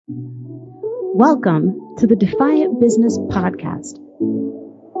Welcome to the Defiant Business Podcast,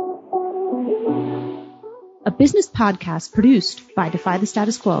 a business podcast produced by Defy the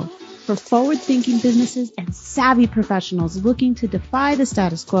Status Quo for forward-thinking businesses and savvy professionals looking to defy the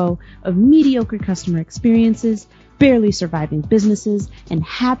status quo of mediocre customer experiences, barely surviving businesses, and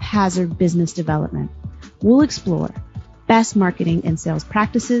haphazard business development. We'll explore best marketing and sales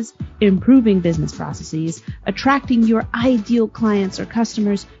practices, improving business processes, attracting your ideal clients or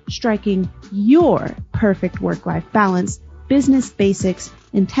customers, striking your perfect work-life balance, business basics,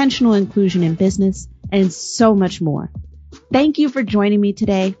 intentional inclusion in business, and so much more. Thank you for joining me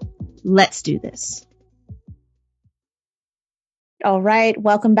today. Let's do this. All right.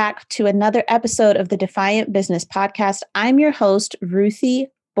 Welcome back to another episode of the Defiant Business Podcast. I'm your host, Ruthie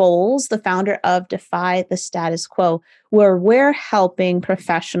Bowles, the founder of Defy the Status Quo, where we're helping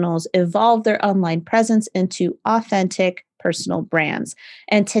professionals evolve their online presence into authentic personal brands.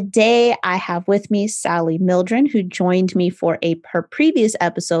 And today I have with me Sally Mildren, who joined me for her previous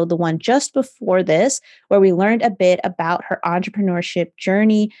episode, the one just before this, where we learned a bit about her entrepreneurship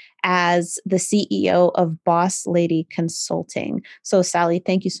journey as the CEO of Boss Lady Consulting. So Sally,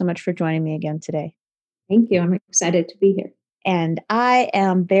 thank you so much for joining me again today. Thank you. I'm excited to be here. And I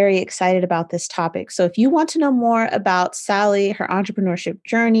am very excited about this topic. So if you want to know more about Sally, her entrepreneurship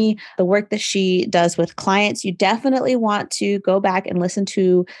journey, the work that she does with clients, you definitely want to go back and listen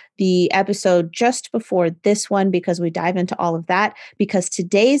to the episode just before this one, because we dive into all of that. Because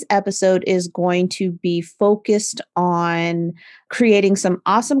today's episode is going to be focused on creating some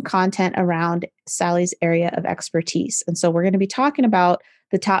awesome content around Sally's area of expertise. And so we're going to be talking about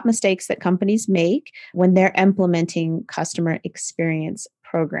the top mistakes that companies make when they're implementing customer experience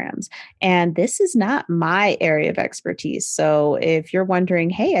programs. And this is not my area of expertise. So if you're wondering,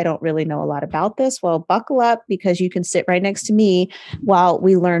 hey, I don't really know a lot about this, well, buckle up, because you can sit right next to me while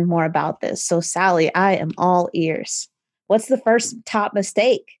we learn more about this. So Sally, I am all ears. What's the first top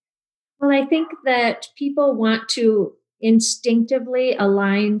mistake? Well, I think that people want to instinctively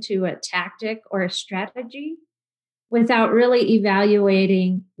align to a tactic or a strategy without really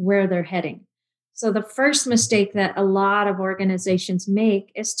evaluating where they're heading. So the first mistake that a lot of organizations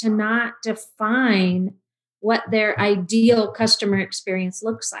make is to not define what their ideal customer experience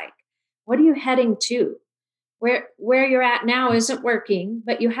looks like. What are you heading to? Where you're at now isn't working,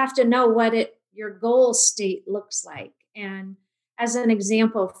 but you have to know what your goal state looks like. And as an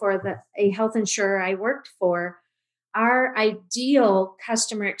example, for a health insurer I worked for, our ideal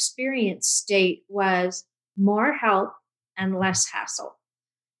customer experience state was more help and less hassle.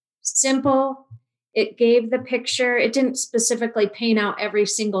 Simple. It gave the picture. It didn't specifically paint out every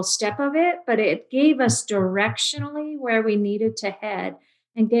single step of it, but it gave us directionally where we needed to head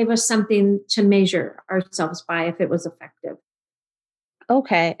and gave us something to measure ourselves by if it was effective.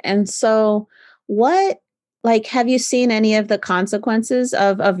 Okay. And so have you seen any of the consequences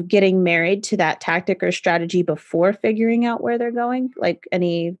of getting married to that tactic or strategy before figuring out where they're going? Like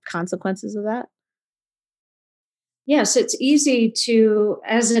any consequences of that? Yes, it's easy to,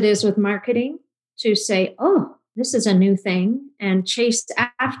 as it is with marketing, to say, oh, this is a new thing and chase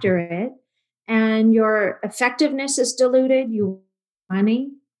after it. And your effectiveness is diluted, you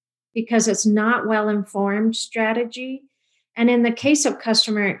money, because it's not well-informed strategy. And in the case of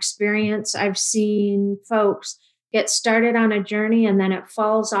customer experience, I've seen folks get started on a journey and then it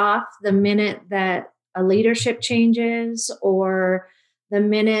falls off the minute that a leadership changes or the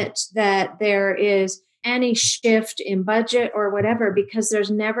minute that there is any shift in budget or whatever, because there's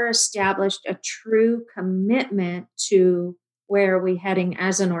never established a true commitment to where are we heading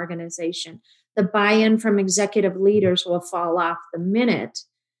as an organization. The buy-in from executive leaders will fall off the minute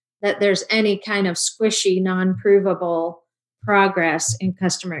that there's any kind of squishy, non-provable progress in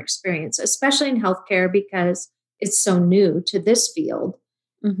customer experience, especially in healthcare, because it's so new to this field.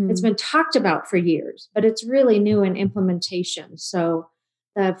 Mm-hmm. It's been talked about for years, but it's really new in implementation. So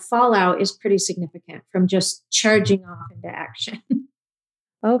the fallout is pretty significant from just charging off into action.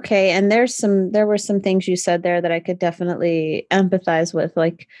 Okay. And there were some things you said there that I could definitely empathize with.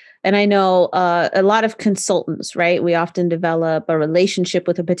 And I know a lot of consultants, right? We often develop a relationship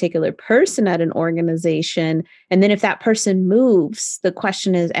with a particular person at an organization. And then if that person moves, the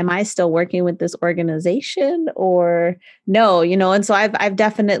question is, am I still working with this organization or no? And so I've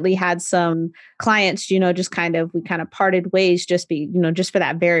definitely had some clients, we kind of parted ways just for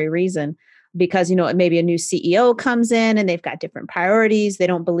that very reason. Because, maybe a new CEO comes in and they've got different priorities. They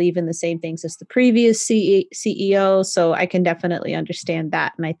don't believe in the same things as the previous CEO. So I can definitely understand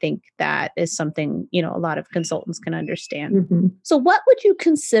that. And I think that is something, a lot of consultants can understand. Mm-hmm. So what would you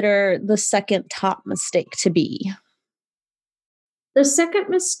consider the second top mistake to be? The second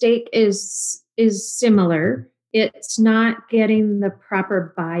mistake is similar. It's not getting the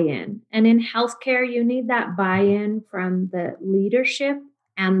proper buy-in. And in healthcare, you need that buy-in from the leadership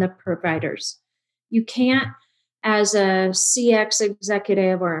and the providers. You can't, as a CX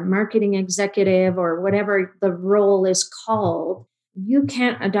executive or a marketing executive or whatever the role is called, you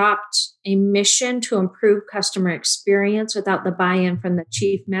can't adopt a mission to improve customer experience without the buy-in from the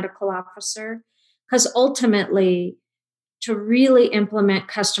chief medical officer. Because ultimately, to really implement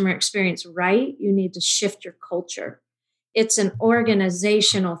customer experience right, you need to shift your culture. It's an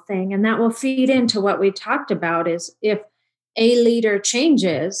organizational thing, and that will feed into what we talked about is if a leader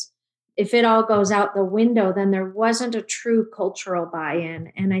changes, if it all goes out the window, then there wasn't a true cultural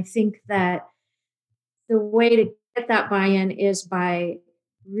buy-in. And I think that the way to get that buy-in is by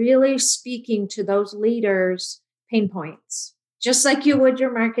really speaking to those leaders' pain points. Just like you would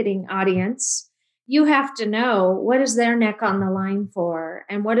your marketing audience, you have to know what is their neck on the line for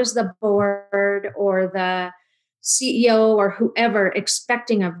and what is the board or the CEO or whoever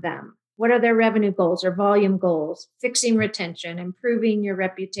expecting of them. What are their revenue goals or volume goals? Fixing retention, improving your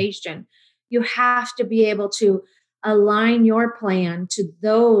reputation. You have to be able to align your plan to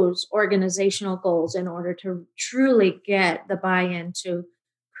those organizational goals in order to truly get the buy-in to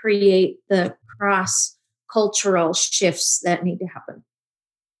create the cross cultural shifts that need to happen.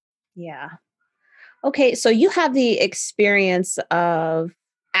 Yeah. Okay, so you have the experience of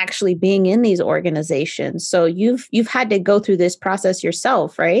actually being in these organizations. So you've had to go through this process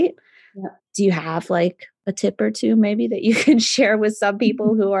yourself, right? Yeah. Do you have like a tip or two maybe that you can share with some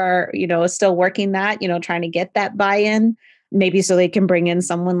people who are, still working that, trying to get that buy-in, maybe so they can bring in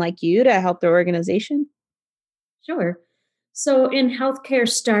someone like you to help their organization? Sure. So in healthcare,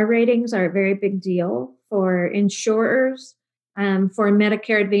 star ratings are a very big deal for insurers. For a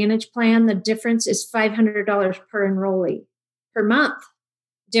Medicare Advantage plan, the difference is $500 per enrollee per month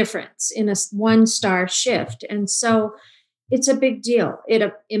difference in a one star shift. And so it's a big deal.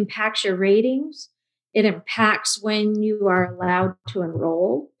 It impacts your ratings. It impacts when you are allowed to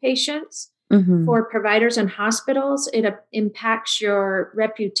enroll patients. Mhm. For providers and hospitals, it impacts your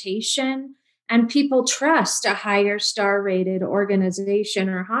reputation, and people trust a higher star rated organization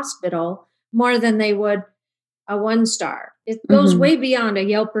or hospital more than they would a one star. It goes Mhm. way beyond a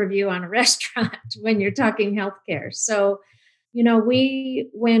Yelp review on a restaurant when you're talking healthcare. So, we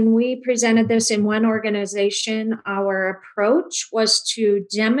when we presented this in one organization, our approach was to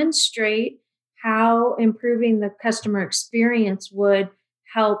demonstrate how improving the customer experience would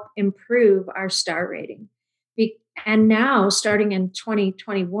help improve our star rating. And now, starting in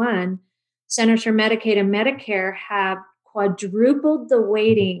 2021, Centers for Medicaid and Medicare have quadrupled the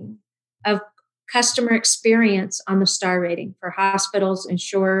weighting of customer experience on the star rating for hospitals,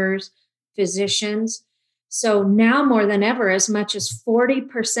 insurers, physicians. So now more than ever, as much as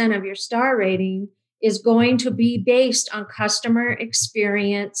 40% of your star rating is going to be based on customer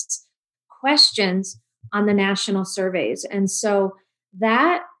experience questions on the national surveys. And so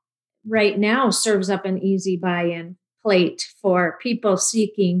that right now serves up an easy buy-in plate for people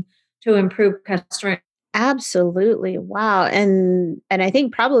seeking to improve customer. Absolutely. Wow. And I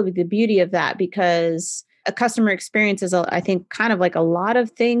think probably the beauty of that, because a customer experience is I think kind of like a lot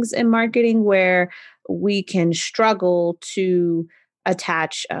of things in marketing where we can struggle to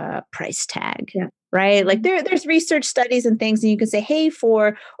attach a price tag. Yeah. Right. Like Mhm. there's research studies and things, and you can say, hey,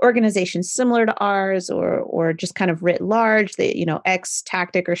 for organizations similar to ours or just kind of writ large, that X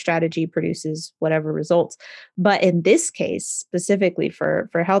tactic or strategy produces whatever results. But in this case, specifically for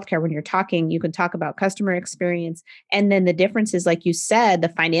healthcare, when you're talking, you can talk about customer experience, and then the differences, like you said, the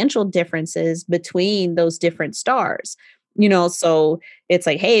financial differences between those different stars. So it's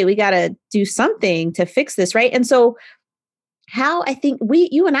like, hey, we got to do something to fix this, right? And so how I think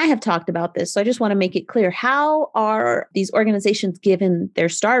you and I have talked about this. So I just want to make it clear. How are these organizations given their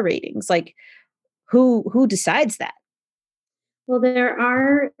star ratings? Like who decides that? Well, there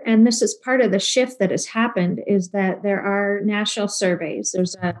are, and this is part of the shift that has happened, is that there are national surveys.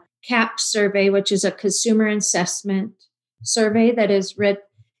 There's a CAP survey, which is a consumer assessment survey that is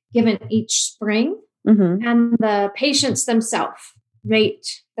given each spring, Hmm. and the patients themselves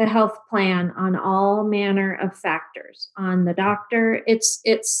rate the health plan on all manner of factors. On the doctor,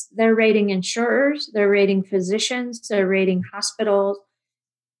 it's they're rating insurers, they're rating physicians, they're rating hospitals,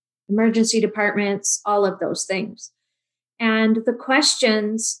 emergency departments, all of those things. And the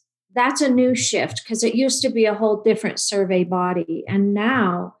questions, that's a new shift because it used to be a whole different survey body. And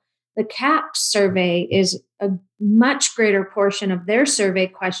now the CAP survey is a much greater portion of their survey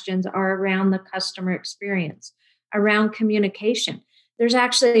questions are around the customer experience, around communication. There's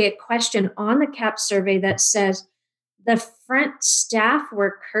actually a question on the CAP survey that says, the front staff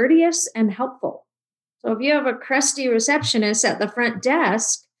were courteous and helpful. So if you have a crusty receptionist at the front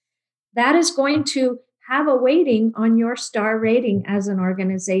desk, that is going to have a weighting on your star rating as an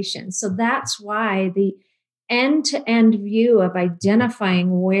organization. So that's why the end to end view of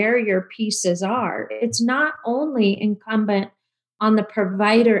identifying where your pieces are, it's not only incumbent on the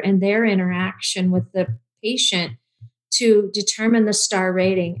provider and their interaction with the patient to determine the star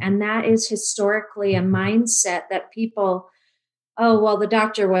rating. And that is historically a mindset that people, oh, well, the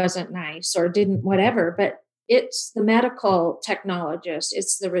doctor wasn't nice or didn't whatever, but it's the medical technologist,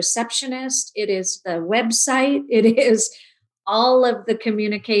 it's the receptionist, it is the website, it is all of the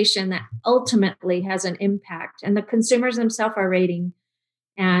communication that ultimately has an impact. And the consumers themselves are rating.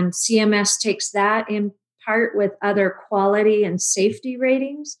 And CMS takes that in part with other quality and safety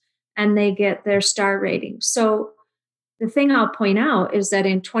ratings, and they get their star ratings. So the thing I'll point out is that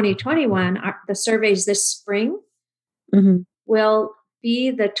in 2021, the surveys this spring Mhm. will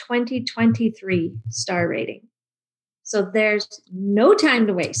be the 2023 star rating. So there's no time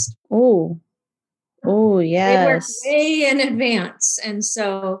to waste. Oh, oh, They work yes. way in advance. And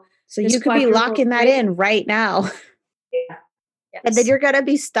so So this you could be quadruple locking that rating, in right now, yeah, and then yes. you're gonna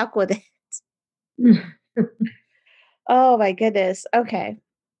be stuck with it. Oh my goodness. Okay.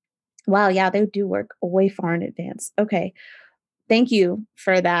 Wow, yeah, they do work way far in advance. Okay. Thank you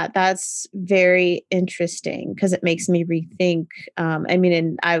for that. That's very interesting because it makes me rethink. I mean,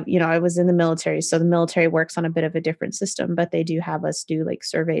 and I was in the military, so the military works on a bit of a different system, but they do have us do like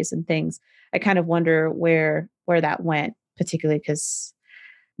surveys and things. I kind of wonder where that went, particularly because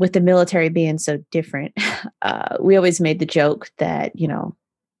with the military being so different, we always made the joke that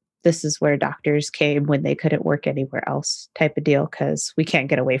this is where doctors came when they couldn't work anywhere else, type of deal, because we can't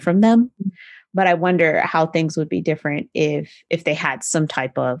get away from them. But I wonder how things would be different if they had some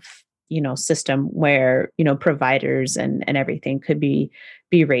type of system where providers and everything could be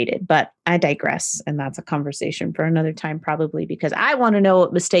rated. But I digress, and that's a conversation for another time, probably, because I want to know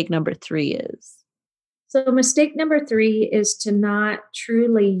what mistake number 3 is. So mistake number 3 is to not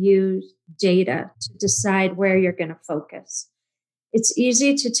truly use data to decide where you're going to focus. It's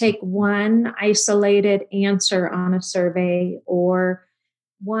easy to take one isolated answer on a survey or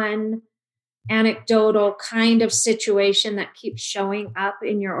one anecdotal kind of situation that keeps showing up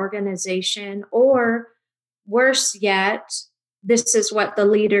in your organization, or worse yet, this is what the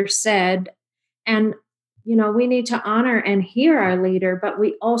leader said. And, we need to honor and hear our leader, but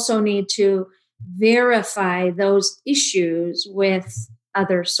we also need to verify those issues with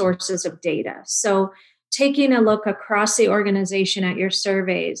other sources of data. So, taking a look across the organization at your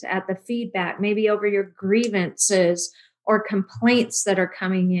surveys, at the feedback, maybe over your grievances or complaints that are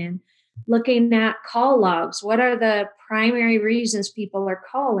coming in, looking at call logs. What are the primary reasons people are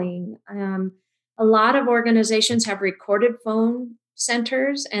calling? A lot of organizations have recorded phone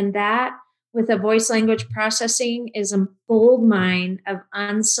centers, and that with a voice language processing is a gold mine of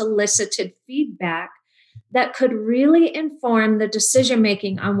unsolicited feedback that could really inform the decision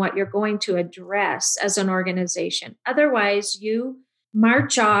making on what you're going to address as an organization. Otherwise, you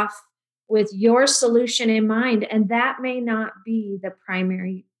march off with your solution in mind, and that may not be the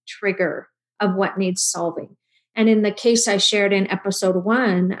primary trigger of what needs solving. And in the case I shared in episode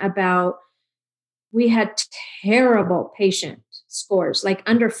 1 about, we had terrible patient scores, like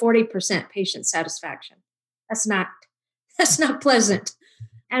under 40% patient satisfaction. That's not that's not pleasant.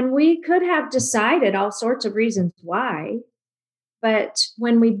 And we could have decided all sorts of reasons why, but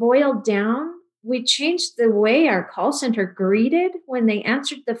when we boiled down, we changed the way our call center greeted when they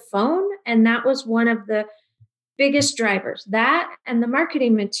answered the phone, and that was one of the biggest drivers. That and the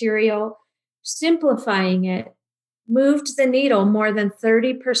marketing material, simplifying it, moved the needle more than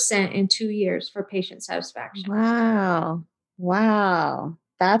 30% in 2 years for patient satisfaction. Wow. Wow.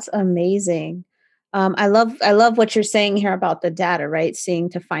 That's amazing. I love what you're saying here about the data, right? Seeing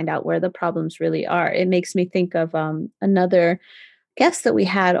to find out where the problems really are. It makes me think of another guest that we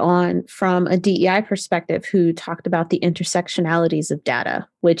had on from a DEI perspective who talked about the intersectionalities of data,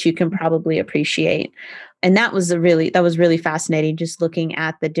 which you can probably appreciate. And that was really fascinating, just looking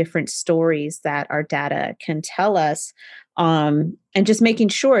at the different stories that our data can tell us. And just making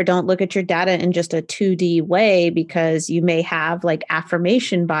sure, don't look at your data in just a 2D way, because you may have like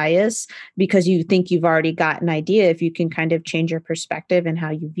affirmation bias because you think you've already got an idea. If you can kind of change your perspective and how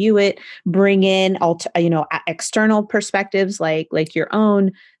you view it, bring in external perspectives like your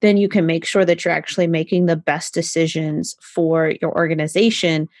own, then you can make sure that you're actually making the best decisions for your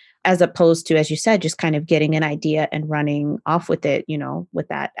organization, as opposed to, as you said, just kind of getting an idea and running off with it, with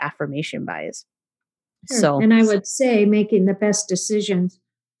that affirmation bias. Sure. So And I would say making the best decisions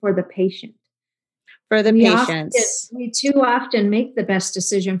for the patient. For the We often, patients. we too often make the best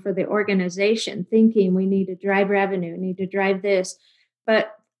decision for the organization, thinking we need to drive revenue, need to drive this.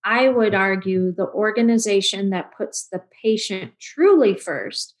 But I would argue the organization that puts the patient truly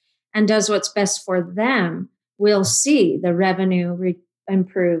first and does what's best for them will see the revenue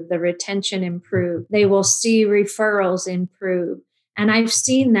improve, the retention improve. They will see referrals improve. And I've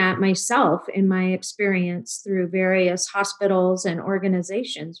seen that myself in my experience through various hospitals and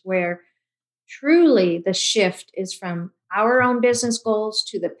organizations where truly the shift is from our own business goals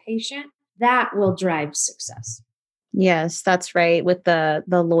to the patient. That will drive success. Yes, that's right. With the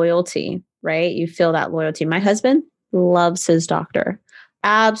loyalty, right? You feel that loyalty. My husband loves his doctor.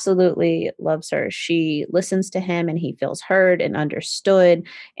 Absolutely loves her. She listens to him and he feels heard and understood.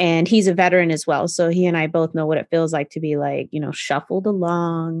 And he's a veteran as well. So he and I both know what it feels like to be like, shuffled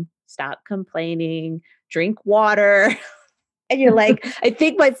along, stop complaining, drink water. And you're like, I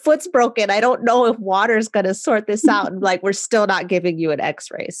think my foot's broken. I don't know if water's going to sort this out. And like, we're still not giving you an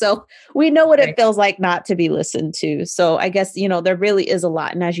x-ray. So we know what it Right. feels like not to be listened to. So I guess, there really is a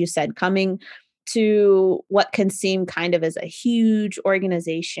lot. And as you said, coming to what can seem kind of as a huge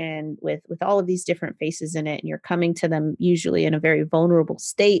organization with all of these different faces in it, and you're coming to them usually in a very vulnerable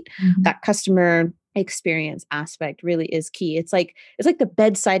state, Mhm. that customer experience aspect really is key. It's like the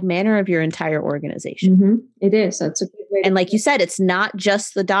bedside manner of your entire organization. It is. That's a good way to And like put you it. said, it's not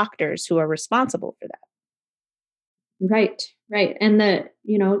just the doctors who are responsible for that. Right, right. And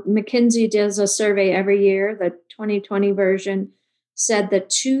McKinsey does a survey every year. The 2020 version said the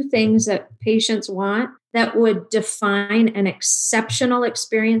two things that patients want that would define an exceptional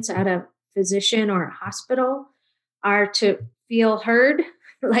experience at a physician or a hospital are to feel heard,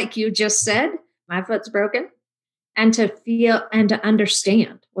 like you just said, my foot's broken, and to feel and to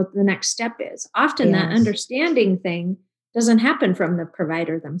understand what the next step is. Often that Yes. understanding thing doesn't happen from the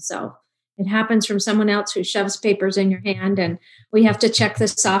provider themselves. It happens from someone else who shoves papers in your hand and we have to check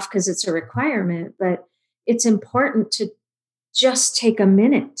this off because it's a requirement. But it's important to just take a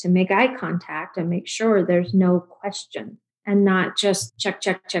minute to make eye contact and make sure there's no question and not just check,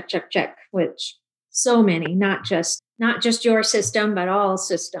 check, check, check, check, which so many, not just your system, but all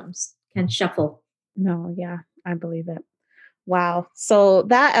systems can shuffle. No, yeah, I believe it. Wow. So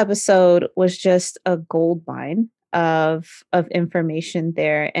that episode was just a gold mine of information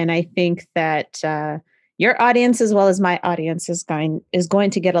there, and I think that your audience as well as my audience is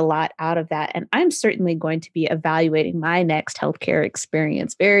going to get a lot out of that. And I'm certainly going to be evaluating my next healthcare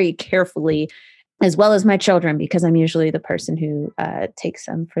experience very carefully, as well as my children, because I'm usually the person who takes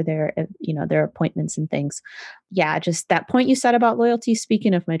them for their appointments and things. Yeah, just that point you said about loyalty.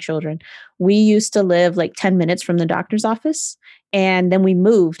 Speaking of my children, we used to live like 10 minutes from the doctor's office, and then we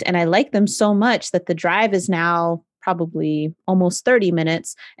moved. And I like them so much that the drive is now probably almost 30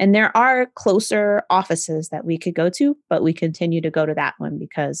 minutes. And there are closer offices that we could go to, but we continue to go to that one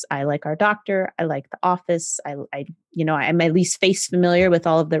because I like our doctor. I like the office. I'm at least face familiar with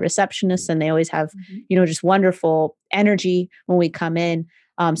all of the receptionists, and they always have, Mhm. just wonderful energy when we come in.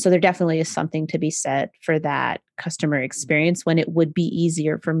 So there definitely is something to be said for that customer experience when it would be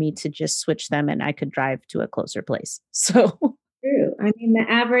easier for me to just switch them and I could drive to a closer place. So True. I mean, the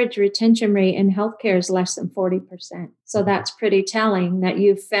average retention rate in healthcare is less than 40%. So that's pretty telling that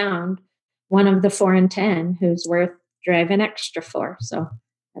you've found one of the 4 in 10 who's worth driving extra for. So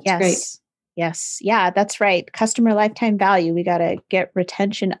that's great. yes. Yes. Yeah, that's right. Customer lifetime value. We got to get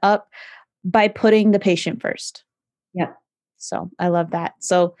retention up by putting the patient first. Yep. So I love that.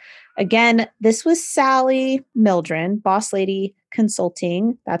 So again, this was Sally Mildren, Boss Lady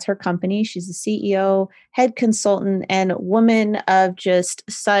Consulting. That's her company. She's the CEO, head consultant, and woman of just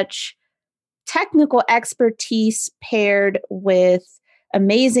such technical expertise paired with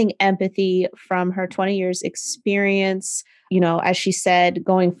amazing empathy from her 20 years experience. As she said,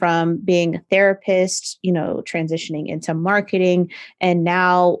 going from being a therapist, transitioning into marketing, and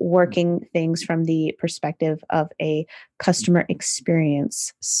now working things from the perspective of a customer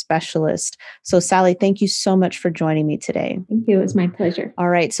experience specialist. So, Sally, thank you so much for joining me today. Thank you. It was my pleasure. All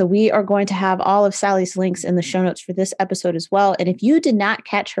right. So we are going to have all of Sally's links in the show notes for this episode as well. And if you did not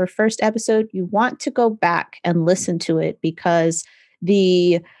catch her first episode, you want to go back and listen to it because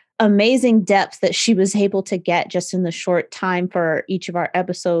the amazing depth that she was able to get just in the short time for each of our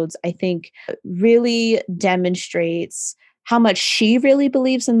episodes, I think really demonstrates how much she really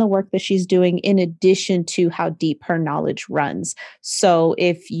believes in the work that she's doing, in addition to how deep her knowledge runs. So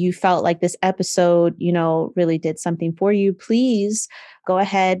if you felt like this episode, really did something for you, please go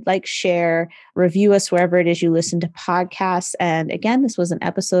ahead, like, share, review us wherever it is you listen to podcasts. And again, this was an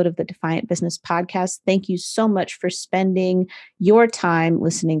episode of the Defiant Business Podcast. Thank you so much for spending your time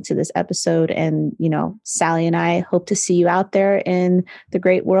listening to this episode. And, Sally and I hope to see you out there in the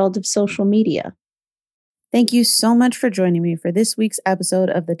great world of social media. Thank you so much for joining me for this week's episode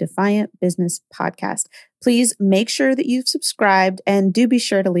of the Defiant Business Podcast. Please make sure that you've subscribed, and do be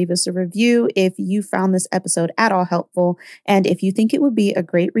sure to leave us a review if you found this episode at all helpful. And if you think it would be a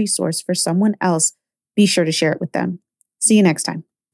great resource for someone else, be sure to share it with them. See you next time.